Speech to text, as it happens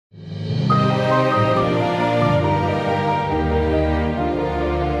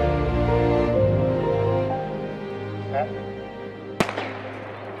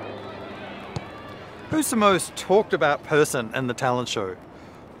Who's the most talked about person in the talent show?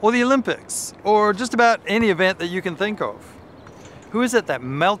 Or the Olympics? Or just about any event that you can think of? Who is it that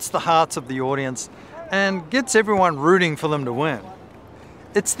melts the hearts of the audience and gets everyone rooting for them to win?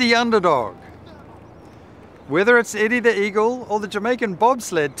 It's the underdog. Whether it's Eddie the Eagle or the Jamaican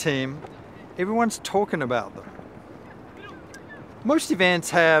bobsled team, everyone's talking about them. Most events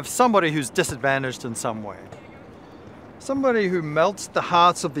have somebody who's disadvantaged in some way. Somebody who melts the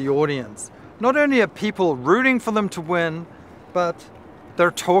hearts of the audience. Not only are people rooting for them to win, but they're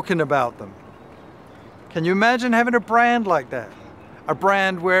talking about them. Can you imagine having a brand like that? A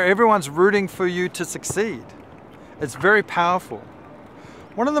brand where everyone's rooting for you to succeed. It's very powerful.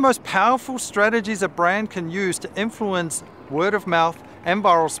 One of the most powerful strategies a brand can use to influence word of mouth and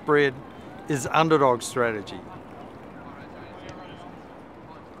viral spread is underdog strategy.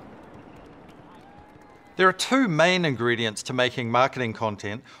 There are two main ingredients to making marketing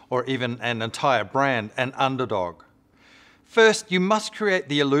content, or even an entire brand, an underdog. First, you must create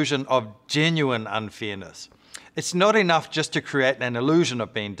the illusion of genuine unfairness. It's not enough just to create an illusion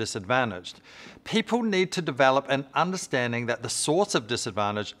of being disadvantaged. People need to develop an understanding that the source of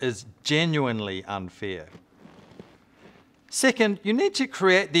disadvantage is genuinely unfair. Second, you need to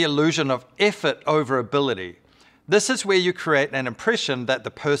create the illusion of effort over ability. This is where you create an impression that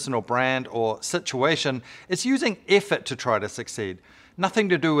the person or brand or situation is using effort to try to succeed, nothing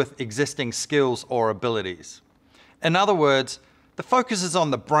to do with existing skills or abilities. In other words, the focus is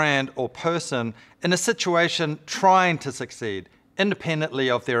on the brand or person in a situation trying to succeed, independently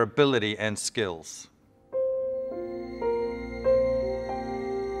of their ability and skills.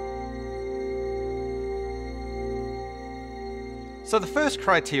 So the first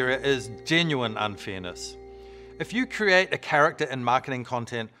criteria is genuine unfairness. If you create a character in marketing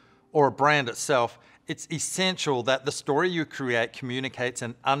content or a brand itself, it's essential that the story you create communicates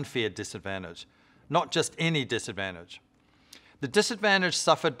an unfair disadvantage, not just any disadvantage. The disadvantage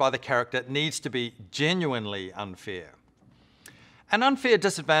suffered by the character needs to be genuinely unfair. An unfair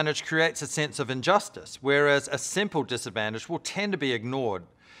disadvantage creates a sense of injustice, whereas a simple disadvantage will tend to be ignored.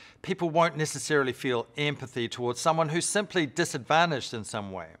 People won't necessarily feel empathy towards someone who's simply disadvantaged in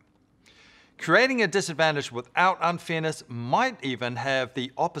some way. Creating a disadvantage without unfairness might even have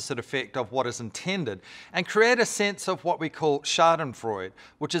the opposite effect of what is intended and create a sense of what we call schadenfreude,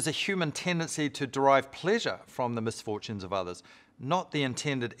 which is a human tendency to derive pleasure from the misfortunes of others, not the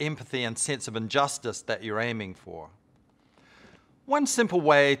intended empathy and sense of injustice that you're aiming for. One simple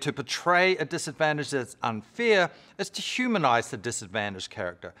way to portray a disadvantage as unfair is to humanize the disadvantaged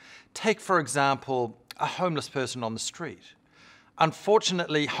character. Take, for example, a homeless person on the street.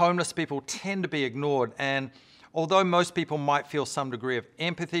 Unfortunately, homeless people tend to be ignored, and although most people might feel some degree of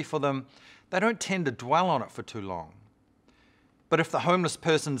empathy for them, they don't tend to dwell on it for too long. But if the homeless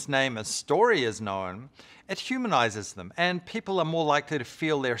person's name and story is known, it humanizes them, and people are more likely to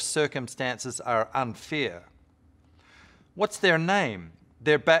feel their circumstances are unfair. What's their name?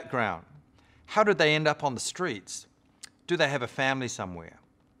 Their background? How did they end up on the streets? Do they have a family somewhere?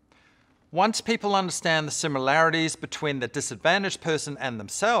 Once people understand the similarities between the disadvantaged person and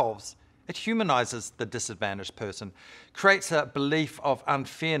themselves, it humanizes the disadvantaged person, creates a belief of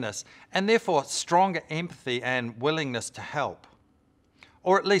unfairness, and therefore stronger empathy and willingness to help,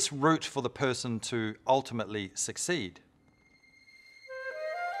 or at least root for the person to ultimately succeed.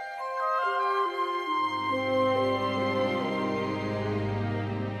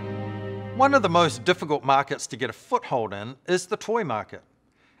 One of the most difficult markets to get a foothold in is the toy market.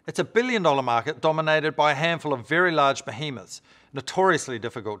 It's a billion-dollar market dominated by a handful of very large behemoths, notoriously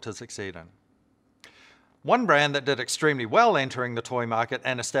difficult to succeed in. One brand that did extremely well entering the toy market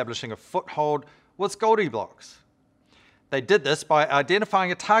and establishing a foothold was Goldilocks. They did this by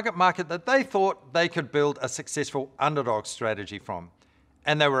identifying a target market that they thought they could build a successful underdog strategy from,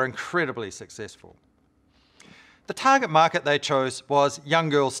 and they were incredibly successful. The target market they chose was young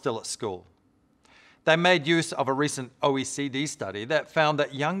girls still at school. They made use of a recent OECD study that found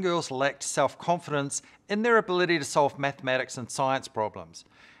that young girls lacked self-confidence in their ability to solve mathematics and science problems.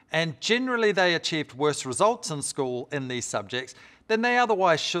 And generally they achieved worse results in school in these subjects than they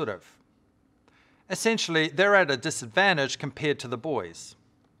otherwise should have. Essentially, they're at a disadvantage compared to the boys.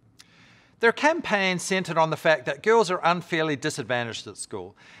 Their campaign centered on the fact that girls are unfairly disadvantaged at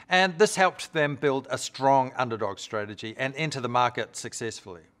school, and this helped them build a strong underdog strategy and enter the market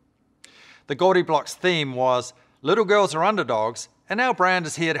successfully. The Goldilocks theme was, little girls are underdogs, and our brand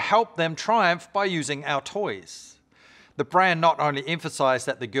is here to help them triumph by using our toys. The brand not only emphasized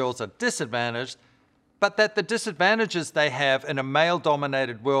that the girls are disadvantaged, but that the disadvantages they have in a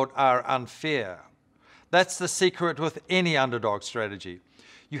male-dominated world are unfair. That's the secret with any underdog strategy.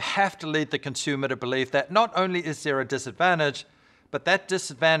 you have to lead the consumer to believe that not only is there a disadvantage, but that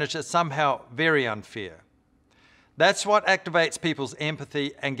disadvantage is somehow very unfair. That's what activates people's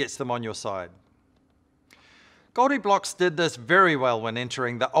empathy and gets them on your side. Goldilocks did this very well when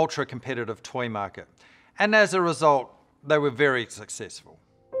entering the ultra-competitive toy market, and as a result, they were very successful.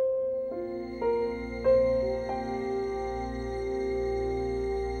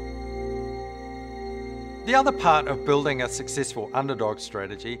 The other part of building a successful underdog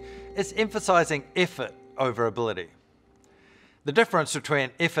strategy is emphasizing effort over ability. The difference between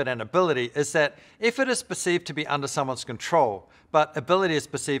effort and ability is that effort is perceived to be under someone's control, but ability is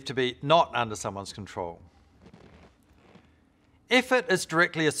perceived to be not under someone's control. Effort is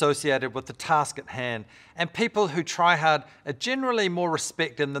directly associated with the task at hand, and people who try hard are generally more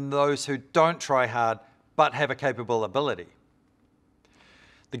respected than those who don't try hard but have a capable ability.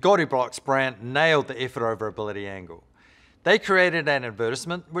 The Goldilocks brand nailed the effort over ability angle. They created an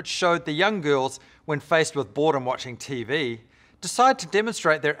advertisement which showed the young girls, when faced with boredom watching TV, decide to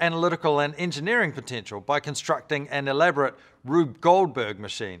demonstrate their analytical and engineering potential by constructing an elaborate Rube Goldberg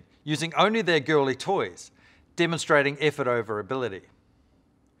machine using only their girly toys, demonstrating effort over ability.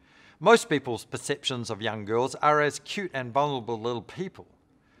 Most people's perceptions of young girls are as cute and vulnerable little people.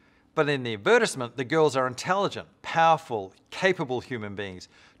 But in the advertisement, the girls are intelligent, powerful, capable human beings,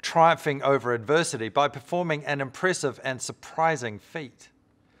 triumphing over adversity by performing an impressive and surprising feat.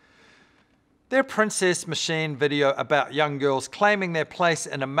 Their Princess Machine video about young girls claiming their place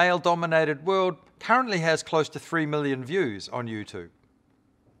in a male-dominated world currently has close to 3 million views on YouTube.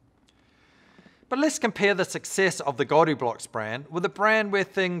 But let's compare the success of the Goldilocks brand with a brand where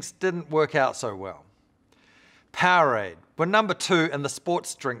things didn't work out so well. Powerade were number 2 in the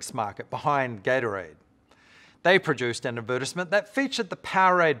sports drinks market behind Gatorade. They produced an advertisement that featured the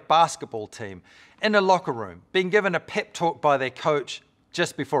Powerade basketball team in a locker room being given a pep talk by their coach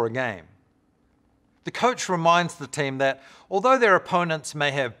just before a game. The coach reminds the team that although their opponents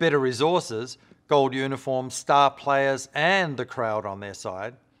may have better resources, gold uniforms, star players, and the crowd on their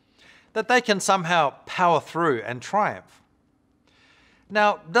side, that they can somehow power through and triumph.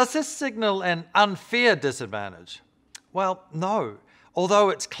 Now, does this signal an unfair disadvantage? Well, no. Although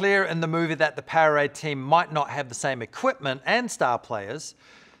it's clear in the movie that the Powerade team might not have the same equipment and star players,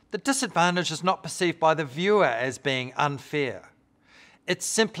 the disadvantage is not perceived by the viewer as being unfair. It's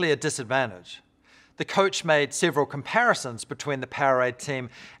simply a disadvantage. The coach made several comparisons between the Powerade team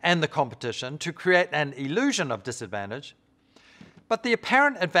and the competition to create an illusion of disadvantage, but the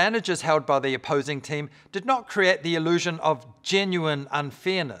apparent advantages held by the opposing team did not create the illusion of genuine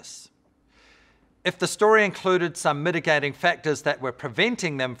unfairness. If the story included some mitigating factors that were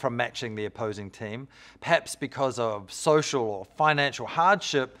preventing them from matching the opposing team, perhaps because of social or financial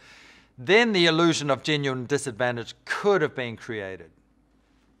hardship, then the illusion of genuine disadvantage could have been created.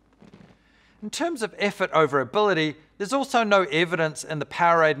 In terms of effort over ability, there's also no evidence in the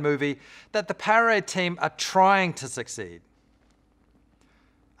Powerade movie that the Powerade team are trying to succeed.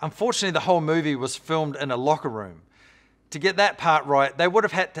 Unfortunately, the whole movie was filmed in a locker room. To get that part right, they would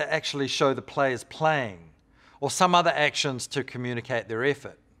have had to actually show the players playing, or some other actions to communicate their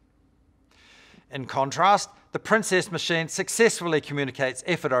effort. In contrast, the Princess Machine successfully communicates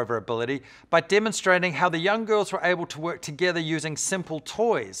effort over ability by demonstrating how the young girls were able to work together using simple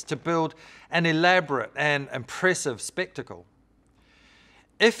toys to build an elaborate and impressive spectacle.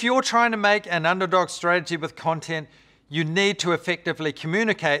 If you're trying to make an underdog strategy with content, you need to effectively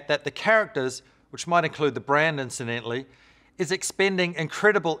communicate that the characters, which might include the brand incidentally, is expending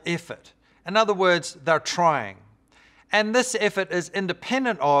incredible effort. In other words, they're trying. And this effort is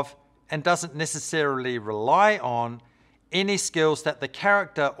independent of and doesn't necessarily rely on any skills that the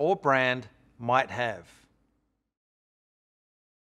character or brand might have.